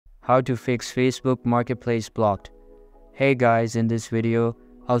how to fix Facebook Marketplace blocked. Hey guys, in this video,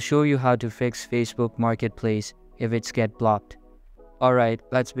 I'll show you how to fix Facebook Marketplace if it's get blocked. Alright,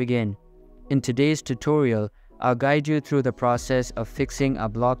 let's begin. In today's tutorial, I'll guide you through the process of fixing a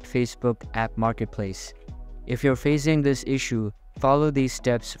blocked Facebook app marketplace. If you're facing this issue, follow these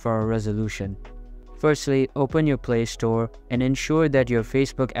steps for a resolution. Firstly, open your Play Store and ensure that your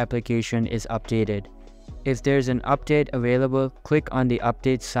Facebook application is updated. If there's an update available, click on the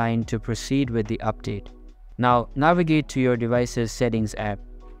update sign to proceed with the update. Now, navigate to your device's Settings app.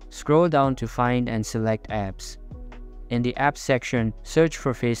 Scroll down to Find and select Apps. In the Apps section, search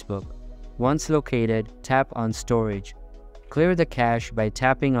for Facebook. Once located, tap on Storage. Clear the cache by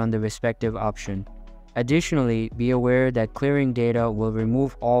tapping on the respective option. Additionally, be aware that clearing data will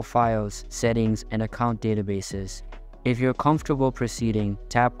remove all files, settings, and account databases. If you're comfortable proceeding,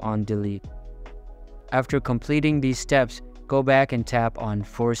 tap on Delete. After completing these steps, go back and tap on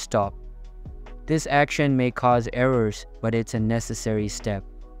Force Stop. This action may cause errors, but it's a necessary step.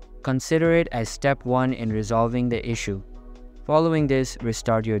 Consider it as step 1 in resolving the issue. Following this,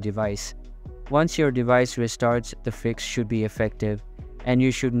 restart your device. Once your device restarts, the fix should be effective, and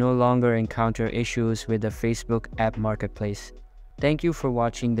you should no longer encounter issues with the Facebook app marketplace. Thank you for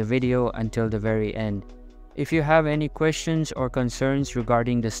watching the video until the very end. If you have any questions or concerns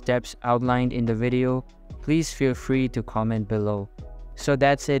regarding the steps outlined in the video, please feel free to comment below. So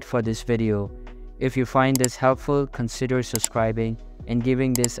that's it for this video. If you find this helpful, consider subscribing and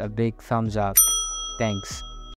giving this a big thumbs up. Thanks.